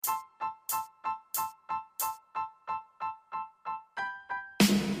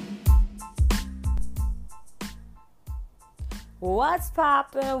What's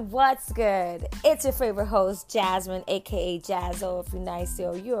poppin'? What's good? It's your favorite host, Jasmine, aka Jazzo. If you're nice,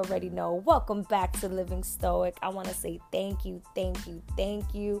 yo, you already know. Welcome back to Living Stoic. I want to say thank you,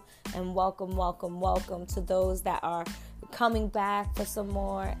 and welcome to those that are coming back for some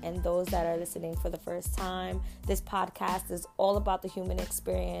more and those that are listening for the first time. This podcast is all about the human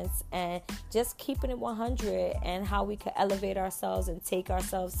experience and just keeping it 100 and how we can elevate ourselves and take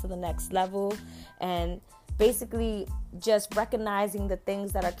ourselves to the next level, and basically just recognizing the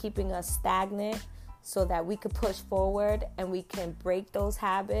things that are keeping us stagnant so that we can push forward and we can break those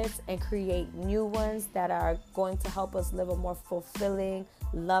habits and create new ones that are going to help us live a more fulfilling,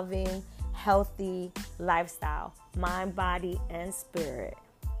 loving, healthy lifestyle, mind, body, and spirit.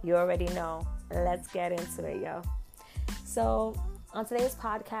 You already know. Let's get into it, yo. So on today's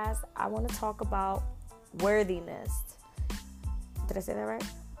podcast, I want to talk about worthiness. Did I say that right?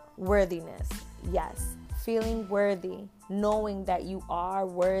 Worthiness. Yes. Feeling worthy, knowing that you are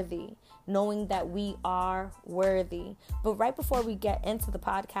worthy, knowing that we are worthy. But right before we get into the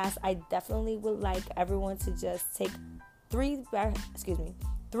podcast, I definitely would like everyone to just take three breaths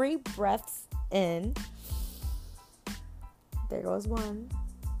in. There goes one.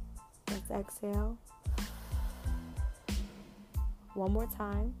 Let's exhale. One more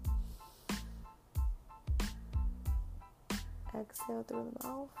time. Exhale through the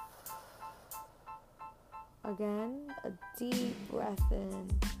mouth. Again, a deep breath in.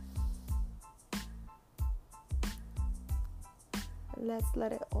 Let's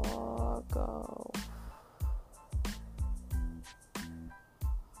let it all go.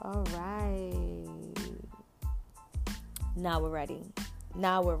 All right. Now we're ready.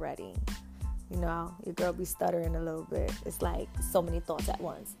 You know, your girl be stuttering a little bit. It's like so many thoughts at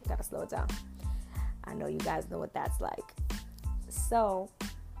once. You gotta slow it down. I know you guys know what that's like. So,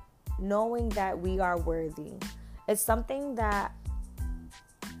 knowing that we are worthy, it's something that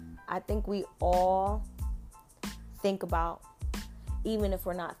I think we all think about, even if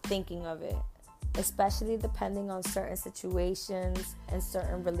we're not thinking of it, especially depending on certain situations and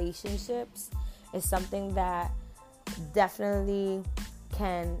certain relationships. It's something that definitely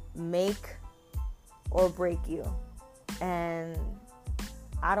can make or break you. And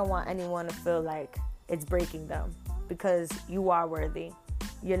I don't want anyone to feel like it's breaking them, because you are worthy.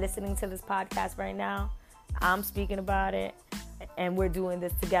 You're listening to this podcast right now. I'm speaking about it, and we're doing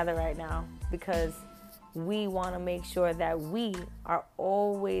this together right now because we want to make sure that we are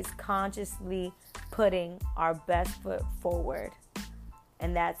always consciously putting our best foot forward.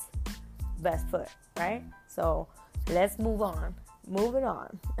 And that's best foot, right? So let's move on. Moving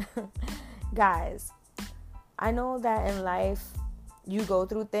on. Guys, I know that in life you go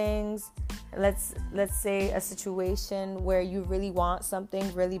through things. Let's say a situation where you really want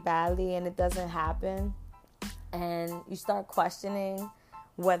something really badly and it doesn't happen, and you start questioning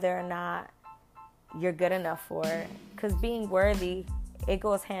whether or not you're good enough for it. Because being worthy, it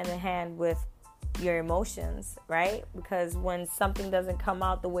goes hand in hand with your emotions, right? Because when something doesn't come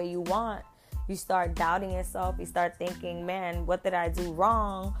out the way you want, you start doubting yourself. You start thinking, man, what did I do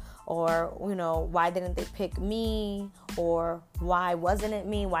wrong? Or, you know, why didn't they pick me? Or why wasn't it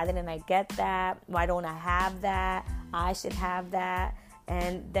me? Why didn't I get that? Why don't I have that? I should have that.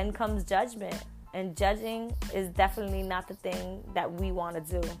 And then comes judgment. And judging is definitely not the thing that we want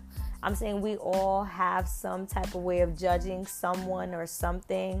to do. I'm saying we all have some type of way of judging someone or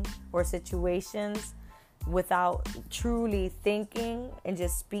something or situations without truly thinking and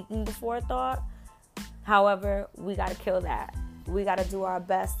just speaking before thought. However, we got to kill that. We got to do our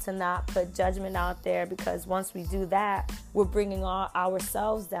best to not put judgment out there, because once we do that, we're bringing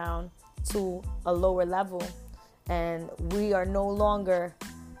ourselves down to a lower level, and we are no longer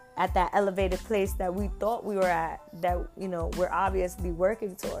at that elevated place that we thought we were at, that, you know, we're obviously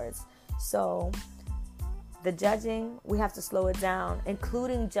working towards. So the judging, we have to slow it down,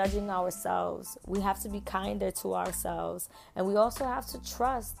 including judging ourselves. We have to be kinder to ourselves, and we also have to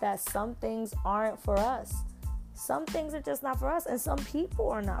trust that some things aren't for us. Some things are just not for us, and some people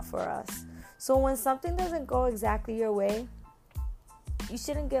are not for us. So when something doesn't go exactly your way, you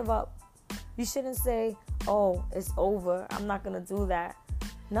shouldn't give up. You shouldn't say, oh, it's over, I'm not going to do that.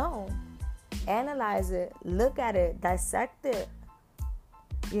 No. Analyze it. Look at it. Dissect it.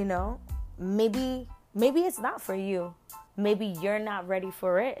 You know, maybe it's not for you. Maybe you're not ready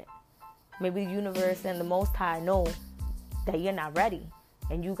for it. Maybe the universe and the Most High know that you're not ready,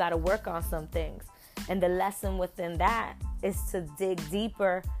 and you got to work on some things. And the lesson within that is to dig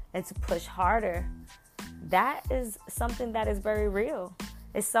deeper and to push harder. That is something that is very real.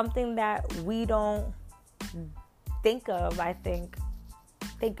 It's something that we don't think of, I think.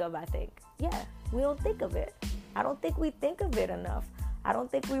 Yeah, we don't think of it. I don't think we think of it enough. I don't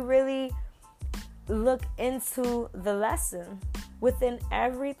think we really look into the lesson. Within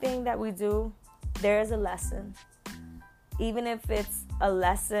everything that we do, there is a lesson. Even if it's a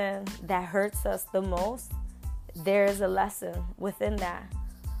lesson that hurts us the most, there is a lesson within that.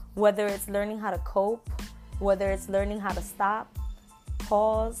 Whether it's learning how to cope, whether it's learning how to stop,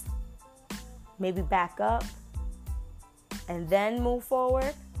 pause, maybe back up, and then move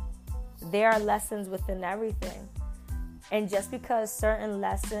forward, there are lessons within everything. And just because certain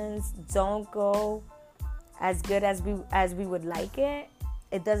lessons don't go as good as we would like it,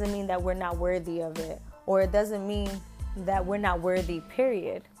 it doesn't mean that we're not worthy of it. Or it doesn't mean that we're not worthy,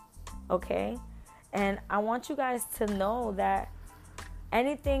 period. Okay? And I want you guys to know that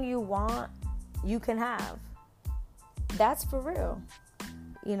anything you want, you can have. That's for real.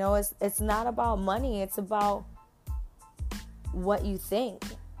 You know, it's not about money. It's about what you think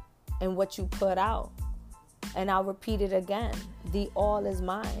and what you put out. And I'll repeat it again. The all is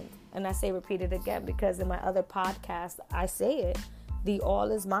mine. And I say repeat it again because in my other podcast, I say it. The all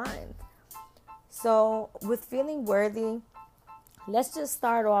is mine. So with feeling worthy, let's just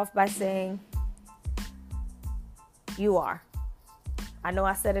start off by saying you are. I know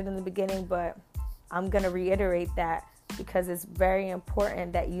I said it in the beginning, but I'm going to reiterate that because it's very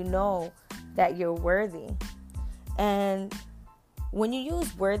important that you know that you're worthy. And when you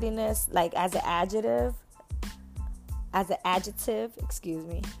use worthiness like as an adjective,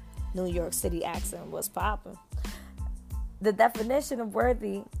 New York City accent was popping. The definition of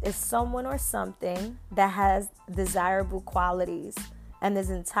worthy is someone or something that has desirable qualities and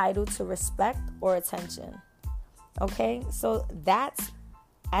is entitled to respect or attention. Okay, so that's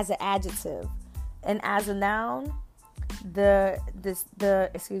as an adjective. And as a noun, the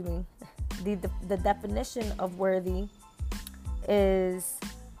definition of worthy is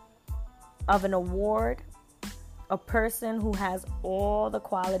of an award, a person who has all the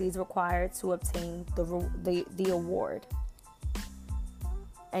qualities required to obtain the award.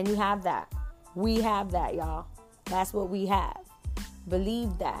 And you have that. We have that, y'all. That's what we have.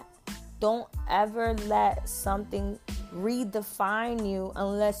 Believe that. Don't ever let something redefine you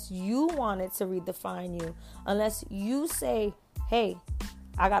unless you want it to redefine you. Unless you say, hey,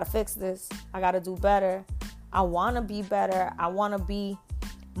 I got to fix this. I got to do better. I want to be better. I want to be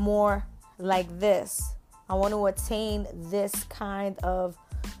more like this. I want to attain this kind of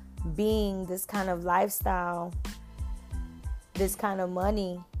being, this kind of lifestyle, this kind of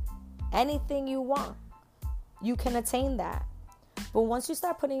money. Anything you want, you can attain that. But once you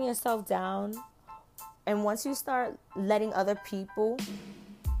start putting yourself down, and once you start letting other people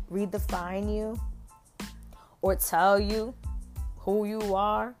redefine you or tell you who you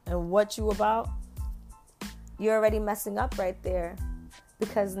are and what you about, you're already messing up right there.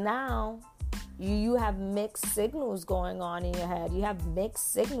 Because now you have mixed signals going on in your head. You have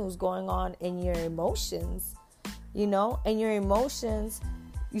mixed signals going on in your emotions, you know, and your emotions,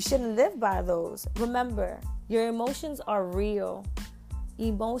 you shouldn't live by those. Remember, your emotions are real.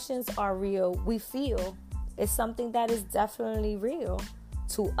 Emotions are real. We feel. It's something that is definitely real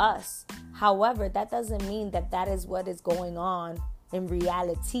to us. However, that doesn't mean that that is what is going on in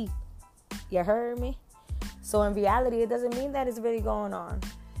reality. You heard me? So in reality, it doesn't mean that it's really going on.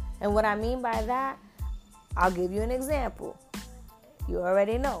 And what I mean by that, I'll give you an example. You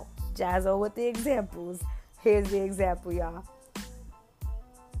already know. Jazzo with the examples. Here's the example, y'all.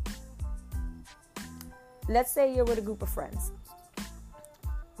 Let's say you're with a group of friends.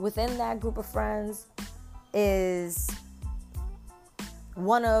 Within that group of friends is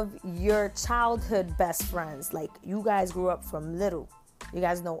one of your childhood best friends. Like, you guys grew up from little. You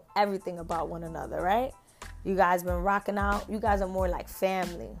guys know everything about one another, right? You guys been rocking out. You guys are more like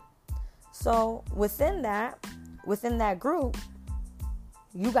family. So within that group,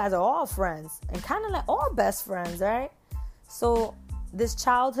 you guys are all friends and kind of like all best friends, right? So this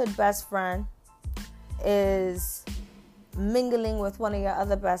childhood best friend is mingling with one of your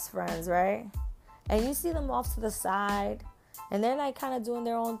other best friends, right? And you see them off to the side and they're like kind of doing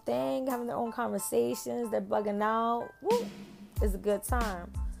their own thing, having their own conversations. They're bugging out. Woo! It's a good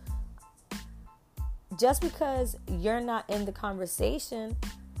time. Just because you're not in the conversation,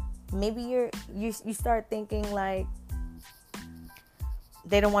 maybe you start thinking like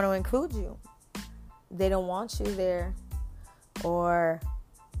they don't want to include you. They don't want you there. Or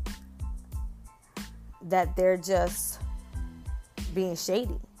that they're just being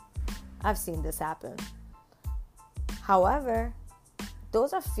shady. I've seen this happen. However,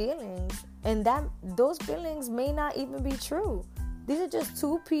 those are feelings, and those feelings may not even be true. These are just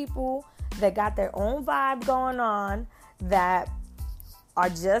two people that got their own vibe going on, that are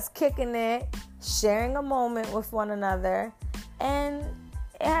just kicking it, sharing a moment with one another, and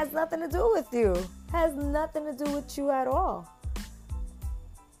it has nothing to do with you. It has nothing to do with you at all.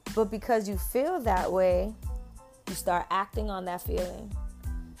 But because you feel that way, you start acting on that feeling,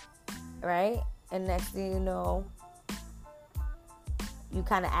 right? And next thing you know, you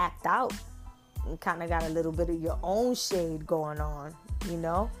kind of act out. You kind of got a little bit of your own shade going on, you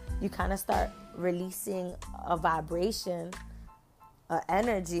know? You kind of start releasing a vibration, an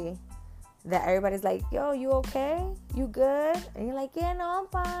energy that everybody's like, yo, you okay? You good? And you're like, yeah, no, I'm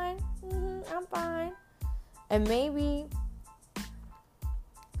fine. I'm fine. And maybe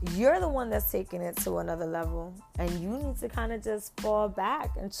you're the one that's taking it to another level, and you need to kind of just fall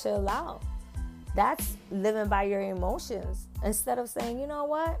back and chill out. That's living by your emotions instead of saying, you know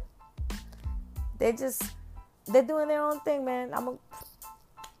what? They're doing their own thing, man.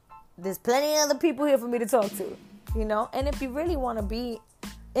 There's plenty of other people here for me to talk to, you know? And if you really want to be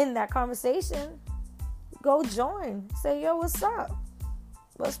in that conversation, go join. Say, yo, what's up?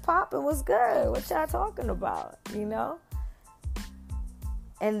 What's popping? What's good? What y'all talking about, you know?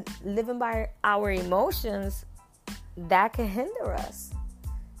 And living by our emotions, that can hinder us.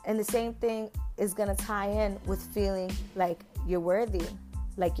 And the same thing is going to tie in with feeling like you're worthy,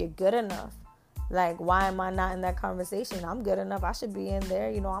 like you're good enough. Like, why am I not in that conversation? I'm good enough. I should be in there.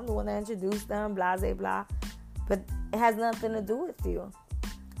 You know, I'm the one that introduced them, blah, blah, blah. But it has nothing to do with you.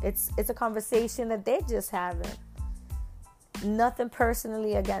 It's a conversation that they're just having. Nothing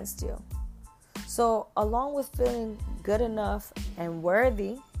personally against you. So, along with feeling good enough and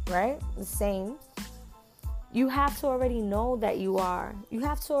worthy, right? The same. You have to already know that you are. You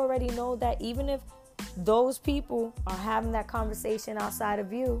have to already know that even if those people are having that conversation outside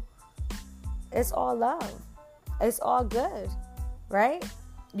of you, it's all love. It's all good, right?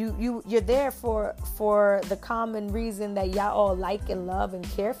 You're there for the common reason that y'all all like and love and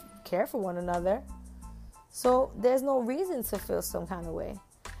care for one another. So there's no reason to feel some kind of way.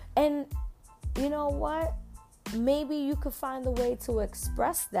 And you know what? Maybe you could find a way to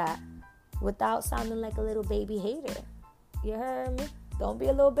express that without sounding like a little baby hater. You heard me? Don't be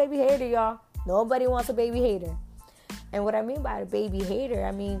a little baby hater, y'all. Nobody wants a baby hater. And what I mean by a baby hater,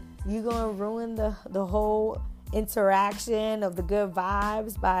 I mean you're going to ruin the whole interaction of the good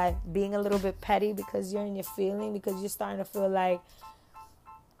vibes by being a little bit petty because you're in your feeling, because you're starting to feel like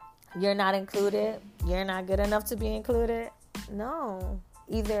you're not included, you're not good enough to be included. No.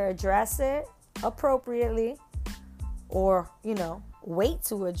 Either address it appropriately or, you know, wait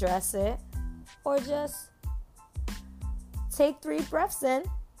to address it, or just take 3 breaths in,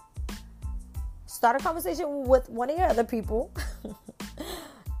 start a conversation with one of your other people,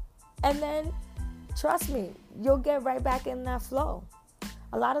 and then trust me, you'll get right back in that flow.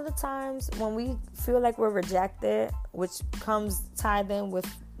 A lot of the times when we feel like we're rejected, which comes tied in with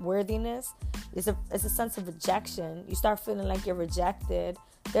worthiness, it's a sense of rejection. You start feeling like you're rejected.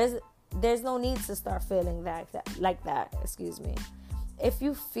 There's no need to start feeling like that. Excuse me. If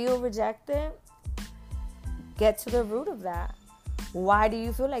you feel rejected, get to the root of that. Why do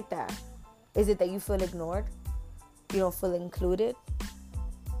you feel like that? Is it that you feel ignored? You don't feel included?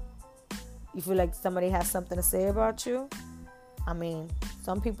 You feel like somebody has something to say about you? I mean,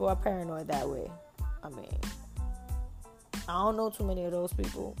 some people are paranoid that way. I mean, I don't know too many of those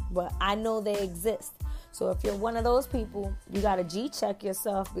people, but I know they exist. So if you're one of those people, you got to G-check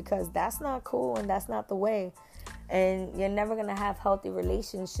yourself, because that's not cool and that's not the way. And you're never going to have healthy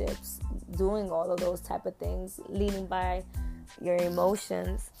relationships doing all of those type of things, leading by your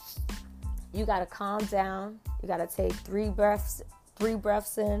emotions. You got to calm down. You got to take 3 breaths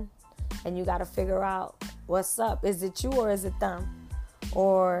in, and you got to figure out what's up. Is it you or is it them?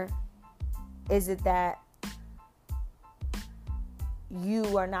 Or is it that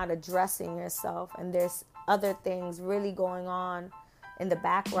you are not addressing yourself and there's other things really going on in the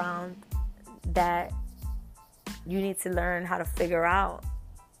background that you need to learn how to figure out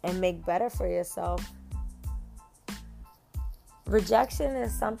and make better for yourself? Rejection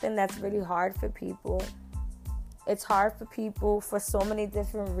is something that's really hard for people. It's hard for people for so many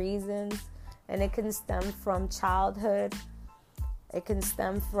different reasons, and it can stem from childhood. It can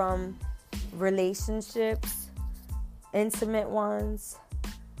stem from relationships, intimate ones,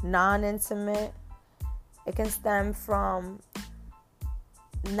 non-intimate. It can stem from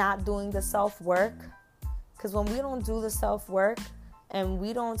not doing the self-work. Because when we don't do the self-work and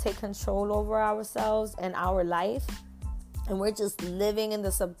we don't take control over ourselves and our life, and we're just living in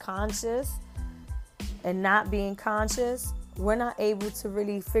the subconscious and not being conscious, we're not able to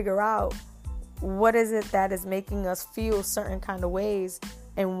really figure out what is it that is making us feel certain kind of ways,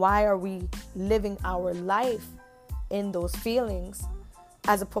 and why are we living our life in those feelings.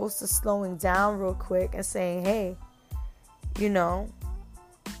 as opposed to slowing down real quick and saying, hey, you know,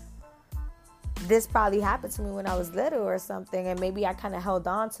 this probably happened to me when I was little or something, and maybe I kind of held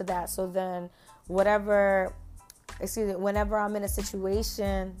on to that. So then whenever I'm in a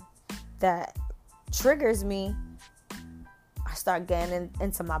situation that triggers me, I start getting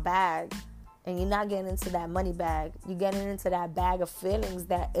into my bag. And you're not getting into that money bag. You're getting into that bag of feelings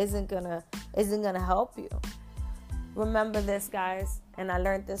that isn't gonna help you. Remember this, guys, and I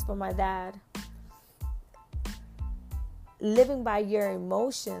learned this from my dad. Living by your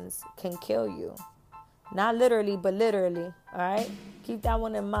emotions can kill you. Not literally, but literally. All right? Keep that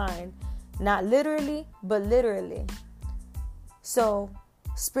one in mind. Not literally, but literally. So,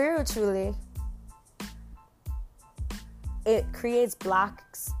 spiritually, it creates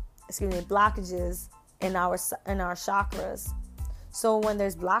blockages in our chakras. So when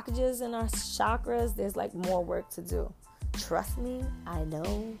there's blockages in our chakras, there's like more work to do. Trust me, I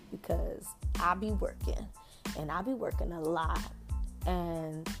know, because I be working, and I be working a lot.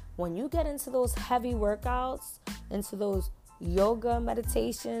 And when you get into those heavy workouts, into those yoga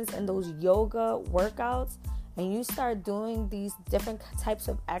meditations and those yoga workouts, and you start doing these different types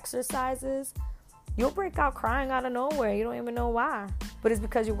of exercises, you'll break out crying out of nowhere. You don't even know why. But it's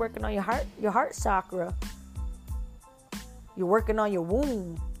because you're working on your heart chakra. You're working on your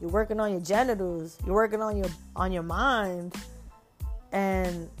womb. You're working on your genitals. You're working on your mind.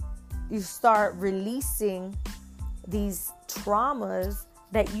 And you start releasing these traumas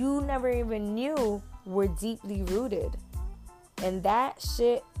that you never even knew were deeply rooted. And that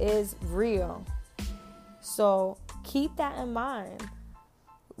shit is real. So keep that in mind.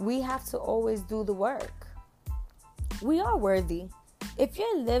 We have to always do the work. We are worthy. If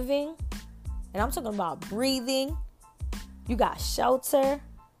you're living, and I'm talking about breathing, you got shelter,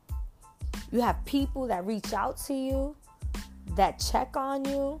 you have people that reach out to you, that check on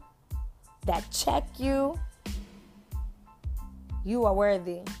you, that check you, you are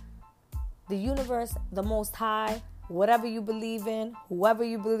worthy. The universe, the Most High, whatever you believe in, whoever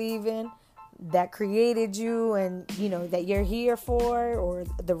you believe in, that created you and, you know, that you're here for, or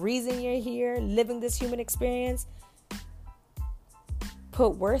the reason you're here, living this human experience,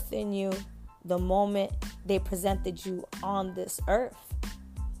 put worth in you the moment they presented you on this earth.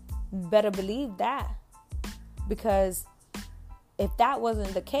 You better believe that. Because if that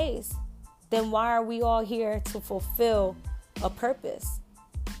wasn't the case, then why are we all here to fulfill a purpose?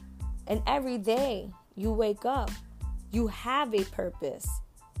 And every day you wake up, you have a purpose.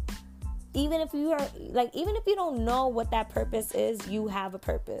 Even if you don't know what that purpose is, you have a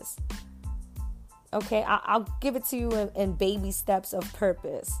purpose. Okay, I'll give it to you in baby steps of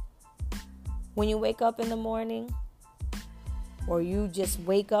purpose. When you wake up in the morning, or you just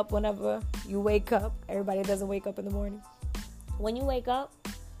wake up whenever you wake up. Everybody doesn't wake up in the morning. When you wake up,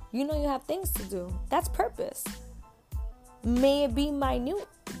 you know you have things to do. That's purpose. May it be minute,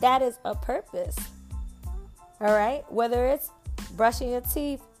 that is a purpose. All right, whether it's brushing your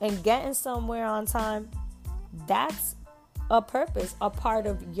teeth and getting somewhere on time, that's a purpose, a part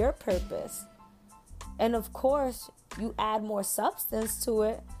of your purpose. And of course, you add more substance to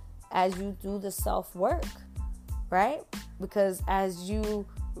it as you do the self-work, right? Because as you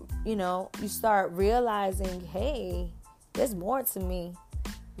start realizing, hey, there's more to me.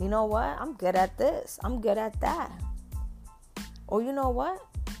 You know what? I'm good at this. I'm good at that. Or you know what?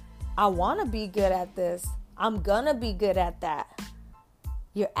 I want to be good at this. I'm going to be good at that.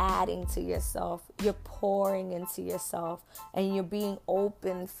 You're adding to yourself. You're pouring into yourself. And you're being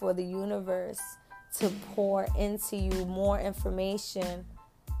open for the universe to pour into you more information,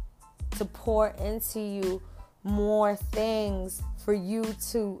 to pour into you more things for you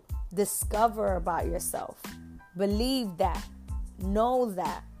to discover about yourself. Believe that. Know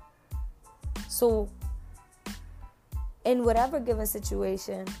that. So, in whatever given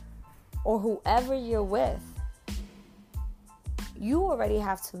situation, or whoever you're with, you already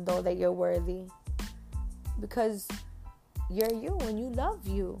have to know that you're worthy, because you're you and you love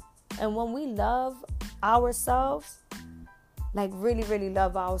you. And when we love ourselves, like really, really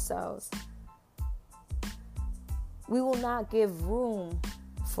love ourselves, we will not give room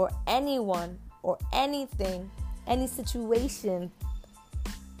for anyone or anything, any situation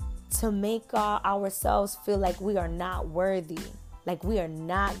to make ourselves feel like we are not worthy, like we are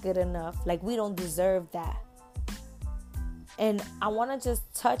not good enough, like we don't deserve that. And I want to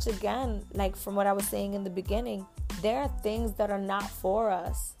just touch again, like from what I was saying in the beginning, there are things that are not for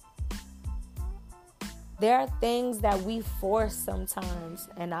us. There are things that we force sometimes.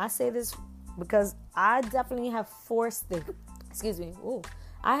 And I say this because I definitely have forced things.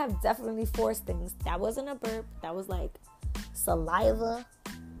 I have definitely forced things. That wasn't a burp. That was like saliva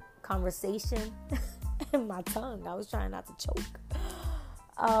conversation and my tongue. I was trying not to choke.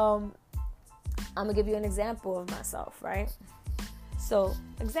 I'm going to give you an example of myself, right? So,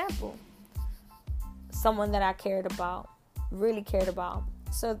 example. Someone that I cared about, really cared about.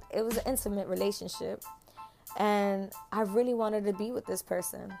 So, it was an intimate relationship. And I really wanted to be with this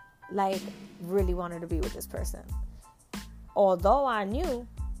person. Like, really wanted to be with this person. Although I knew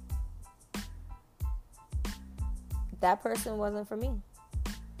that person wasn't for me.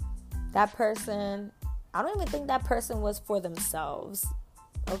 That person, I don't even think that person was for themselves.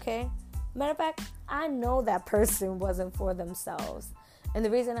 Okay? Matter of fact, I know that person wasn't for themselves. And the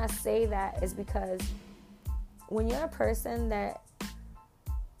reason I say that is because when you're a person that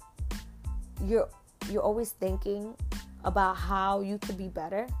you're always thinking about how you could be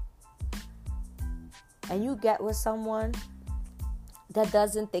better, and you get with someone that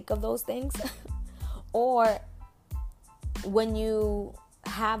doesn't think of those things, or when you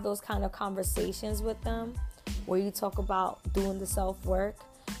have those kind of conversations with them where you talk about doing the self-work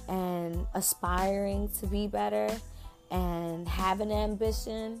and aspiring to be better and having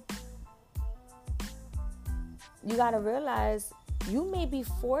ambition, you got to realize you may be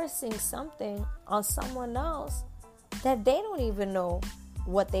forcing something on someone else that they don't even know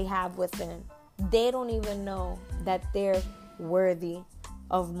what they have within. They don't even know that they're worthy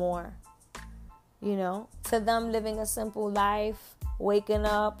of more. You know, to them, living a simple life, waking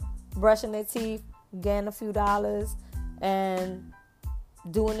up, brushing their teeth, getting a few dollars, and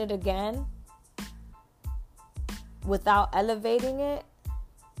doing it again without elevating it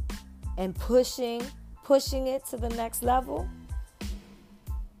and pushing it to the next level,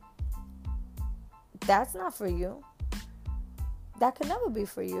 that's not for you. That can never be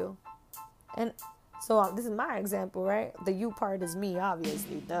for you. And so this is my example, right? The you part is me,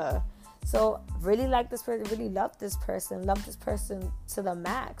 obviously, duh. So really like this person, really love this person to the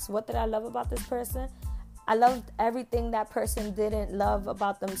max. What did I love about this person? I loved everything that person didn't love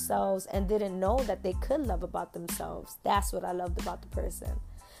about themselves and didn't know that they could love about themselves. That's what I loved about the person.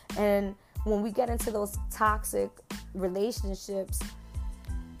 And when we get into those toxic relationships,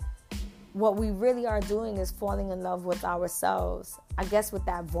 what we really are doing is falling in love with ourselves. I guess with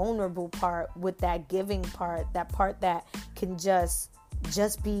that vulnerable part, with that giving part, that part that can just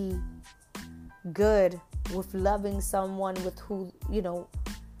be good with loving someone with who, you know,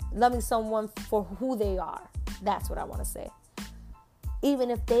 loving someone for who they are. That's what I want to say. Even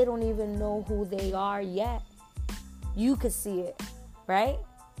if they don't even know who they are yet, you could see it, right?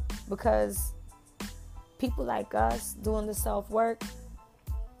 Because people like us doing the self-work,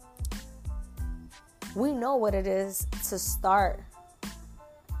 we know what it is to start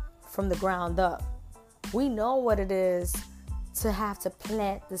from the ground up. We know what it is to have to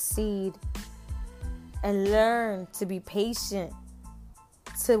plant the seed and learn to be patient,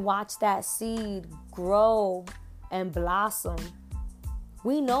 to watch that seed grow and blossom.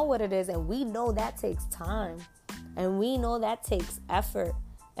 We know what it is, and we know that takes time, and we know that takes effort,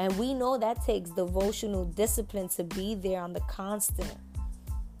 and we know that takes devotional discipline to be there on the constant.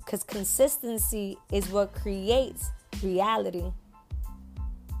 Because consistency is what creates reality.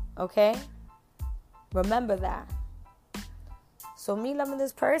 Okay? Remember that. So me loving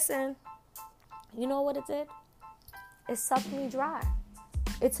this person, you know what it did? It sucked me dry.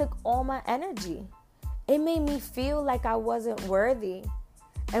 It took all my energy. It made me feel like I wasn't worthy.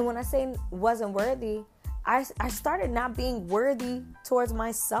 And when I say wasn't worthy, I started not being worthy towards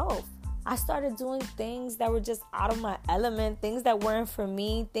myself. I started doing things that were just out of my element, things that weren't for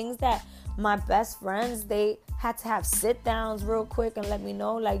me, things that my best friends, they had to have sit downs real quick and let me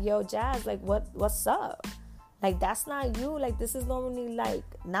know, like, yo, Jazz, like, what's up? Like, that's not you. Like, this is normally, like,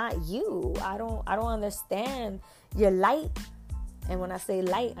 not you. I don't understand your light. And when I say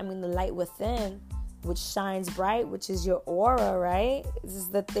light, I mean the light within, which shines bright, which is your aura, right? This is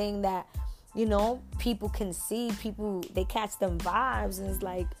the thing that, you know, people can see. People, they catch them vibes, and it's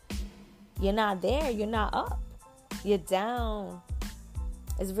like, you're not there. You're not up. You're down.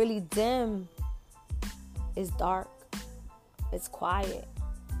 It's really dim. It's dark. It's quiet.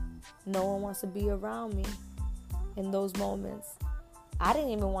 No one wants to be around me in those moments. I didn't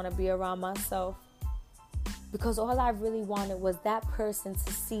even want to be around myself, because all I really wanted was that person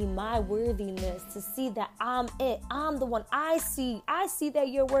to see my worthiness, to see that I'm it. I'm the one. I see that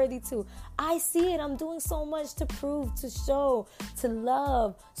you're worthy too. I see it. I'm doing so much to prove, to show, to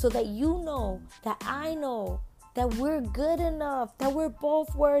love, so that you know that I know that we're good enough, that we're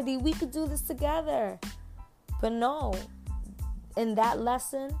both worthy. We could do this together. But no, in that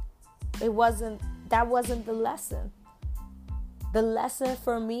lesson, that wasn't the lesson. The lesson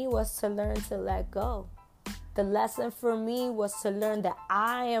for me was to learn to let go. The lesson for me was to learn that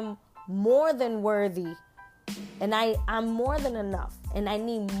I am more than worthy, and I'm more than enough, and I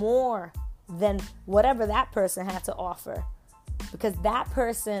need more than whatever that person had to offer, because that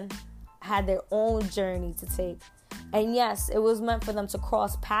person had their own journey to take. And yes, it was meant for them to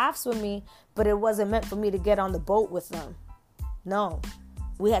cross paths with me, but it wasn't meant for me to get on the boat with them. No,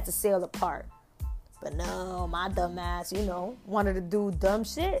 we had to sail apart. But no, my dumb ass, wanted to do dumb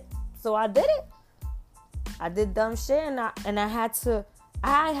shit. So I did it. I did dumb shit, and I had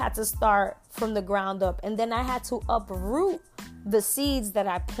to start from the ground up. And then I had to uproot the seeds that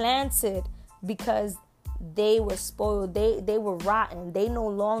I planted because they were spoiled. They were rotten. They no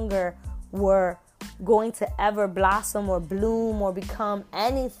longer were going to ever blossom or bloom or become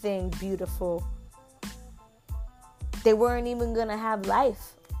anything beautiful. They weren't even going to have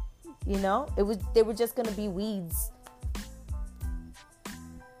life. They were just going to be weeds.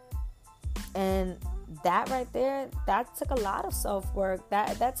 And that right there, that took a lot of self-work.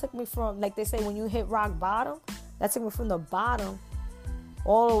 That took me from, like they say, when you hit rock bottom, that took me from the bottom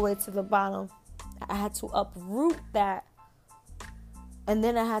all the way to the bottom. I had to uproot that. And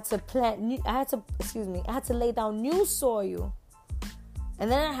then I had to lay down new soil.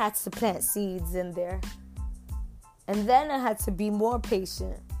 And then I had to plant seeds in there. And then I had to be more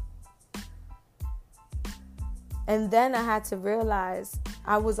patient. And then I had to realize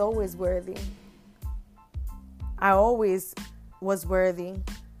I was always worthy. I always was worthy.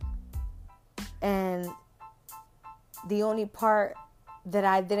 And the only part that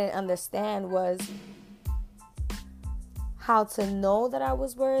I didn't understand was how to know that I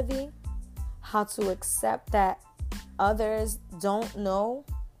was worthy, how to accept that others don't know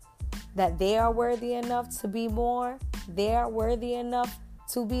that they are worthy enough to be more, they are worthy enough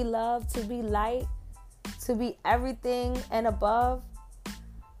to be loved, to be light, to be everything and above.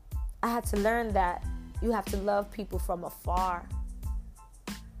 I had to learn that you have to love people from afar.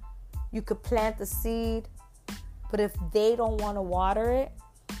 You could plant the seed, but if they don't want to water it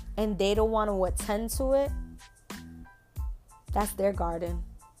and they don't want to attend to it, that's their garden,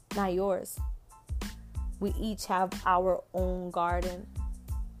 not yours. We each have our own garden,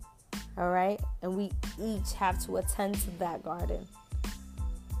 all right? And we each have to attend to that garden.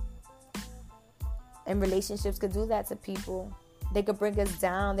 And relationships could do that to people. They could bring us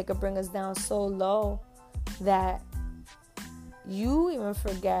down. They could bring us down so low that you even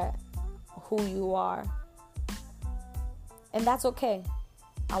forget who you are. And that's okay.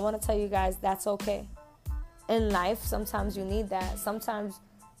 I want to tell you guys that's okay. In life, sometimes you need that. Sometimes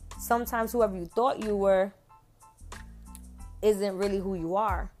whoever you thought you were isn't really who you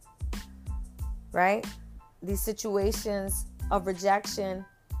are. Right? These situations of rejection,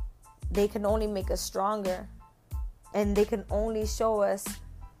 they can only make us stronger. And they can only show us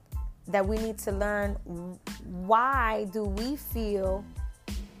that we need to learn, why do we feel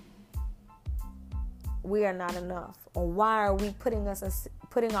we are not enough? Or why are we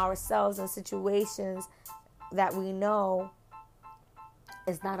putting ourselves in situations that we know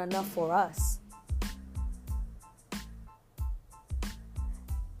is not enough for us?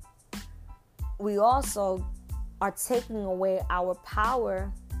 We also are taking away our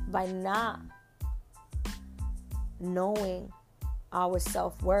power by not knowing our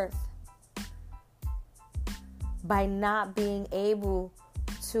self-worth, by not being able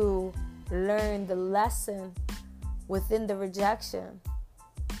to learn the lesson within the rejection.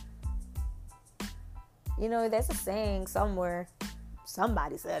 There's a saying somewhere,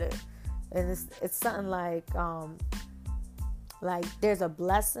 somebody said it, and it's something like there's a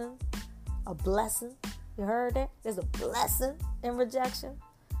blessing. You heard it? There's a blessing in rejection.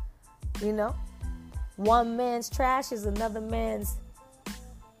 One man's trash is another man's,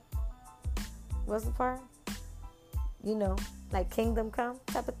 what's the part? Like kingdom come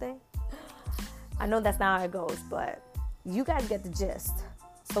type of thing. I know that's not how it goes, but you guys get the gist.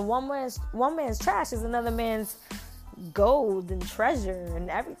 So one man's trash is another man's gold and treasure and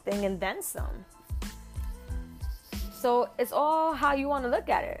everything, and then some. So it's all how you want to look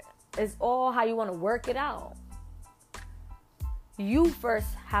at it. It's all how you want to work it out. You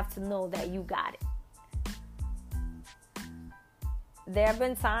first have to know that you got it. There have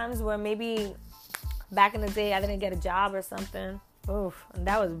been times where maybe back in the day I didn't get a job or something. Oof, and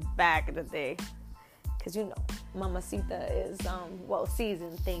that was back in the day. Because Mamacita is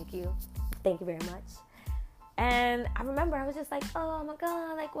seasoned. Thank you very much. And I remember I was just like, oh my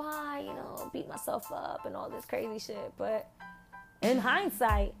God, like why, beat myself up and all this crazy shit. But in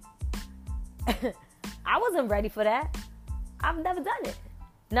hindsight, I wasn't ready for that. I've never done it.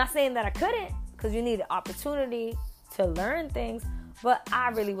 Not saying that I couldn't, because you need an opportunity to learn things, But I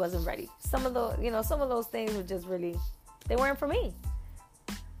really wasn't ready. Some of those things were just really, they weren't for me.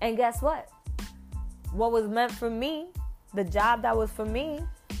 And guess what? What was meant for me, the job that was for me,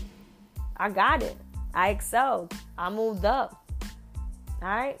 I got it. I excelled. I moved up. All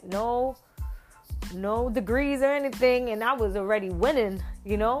right? No degrees or anything. And I was already winning,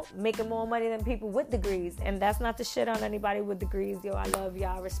 making more money than people with degrees. And that's not to shit on anybody with degrees. Yo, I love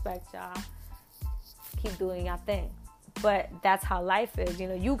y'all. I respect y'all. Keep doing y'all thing. But that's how life is.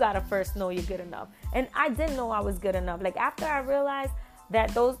 You got to first know you're good enough. And I didn't know I was good enough. Like, after I realized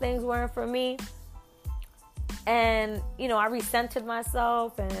that those things weren't for me, and, I recentered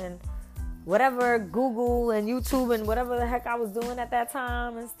myself and whatever, Google and YouTube and whatever the heck I was doing at that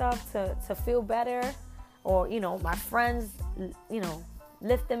time and stuff to feel better. Or, my friends,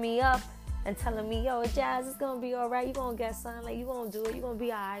 lifting me up and telling me, yo, Jazz, it's going to be all right. You're going to get something. Like, you're going to do it. You're going to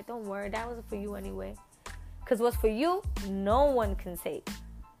be all right. Don't worry. That wasn't for you anyway. Because what's for you, no one can take.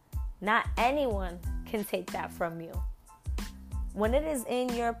 Not anyone can take that from you. When it is in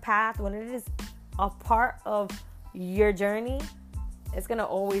your path, when it is a part of your journey, it's going to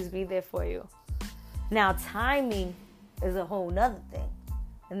always be there for you. Now, timing is a whole nother thing.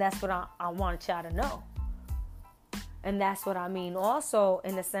 And that's what I want y'all to know. And that's what I mean also,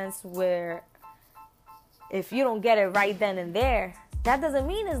 in the sense where if you don't get it right then and there, that doesn't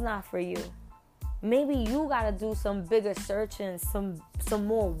mean it's not for you. Maybe you got to do some bigger searching, some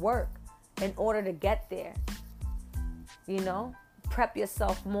more work in order to get there. Prep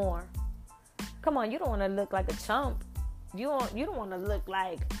yourself more. Come on, you don't want to look like a chump. You don't want to look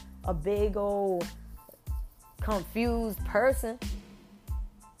like a big old confused person.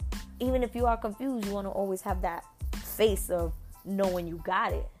 Even if you are confused, you want to always have that face of knowing you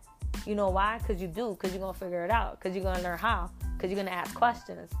got it. You know why? Because you do. Because you're going to figure it out. Because you're going to learn how. Because you're going to ask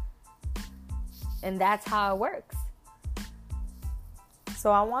questions. And that's how it works.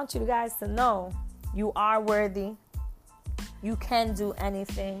 So I want you guys to know you are worthy. You can do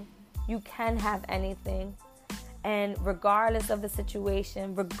anything. You can have anything. And regardless of the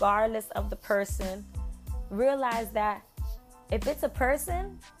situation, regardless of the person, realize that if it's a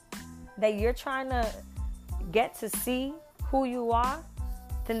person that you're trying to get to see who you are,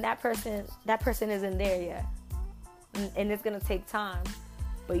 then that person isn't there yet. And it's going to take time.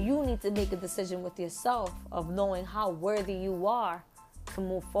 But you need to make a decision with yourself of knowing how worthy you are to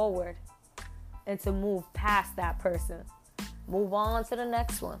move forward and to move past that person. Move on to the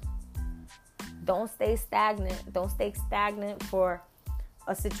next one. Don't stay stagnant. Don't stay stagnant for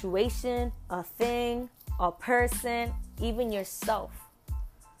a situation, a thing, a person, even yourself.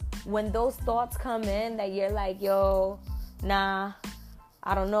 When those thoughts come in that you're like, yo, nah,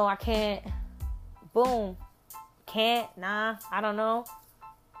 I don't know, I can't. Boom. Can't, nah, I don't know.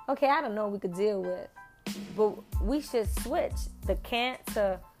 Okay, I don't know, we could deal with. But we should switch the can't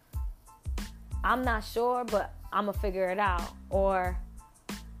to I'm not sure, but I'm going to figure it out. Or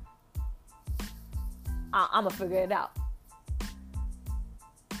I'm going to figure it out.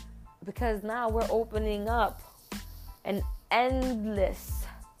 Because now we're opening up an endless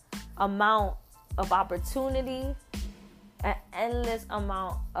amount of opportunity, an endless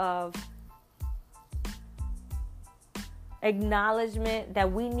amount of acknowledgement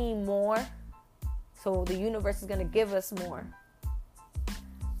that we need more. So the universe is going to give us more.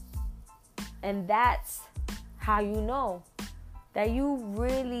 And that's how you know that you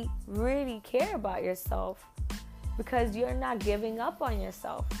really, really care about yourself, because you're not giving up on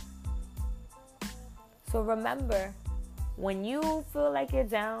yourself. So remember, when you feel like you're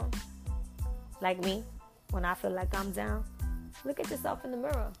down, like me, when I feel like I'm down, look at yourself in the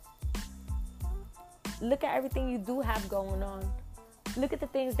mirror. Look at everything you do have going on. Look at the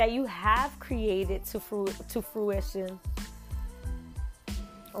things that you have created to fruition.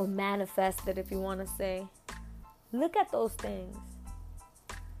 Or manifested, if you want to say. Look at those things.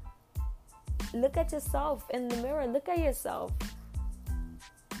 Look at yourself in the mirror. Look at yourself.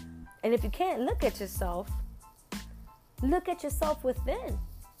 And if you can't look at yourself within.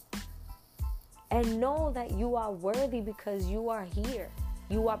 And know that you are worthy because you are here.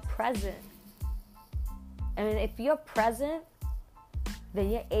 You are present. And if you're present, then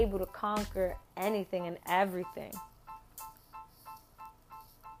you're able to conquer anything and everything.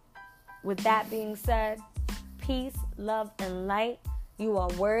 With that being said, peace, love, and light. You are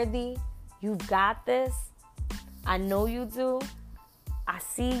worthy. You've got this. I know you do. I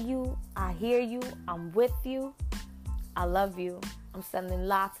see you. I hear you. I'm with you. I love you. I'm sending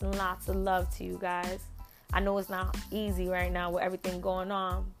lots and lots of love to you guys. I know it's not easy right now with everything going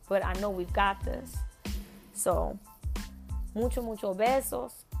on, but I know we've got this. So, mucho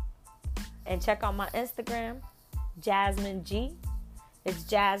besos. And check out my Instagram, Jasmine G. It's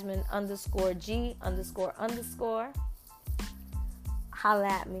Jasmine _G __. Holla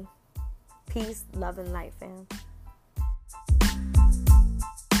at me. Peace, love, and light, fam.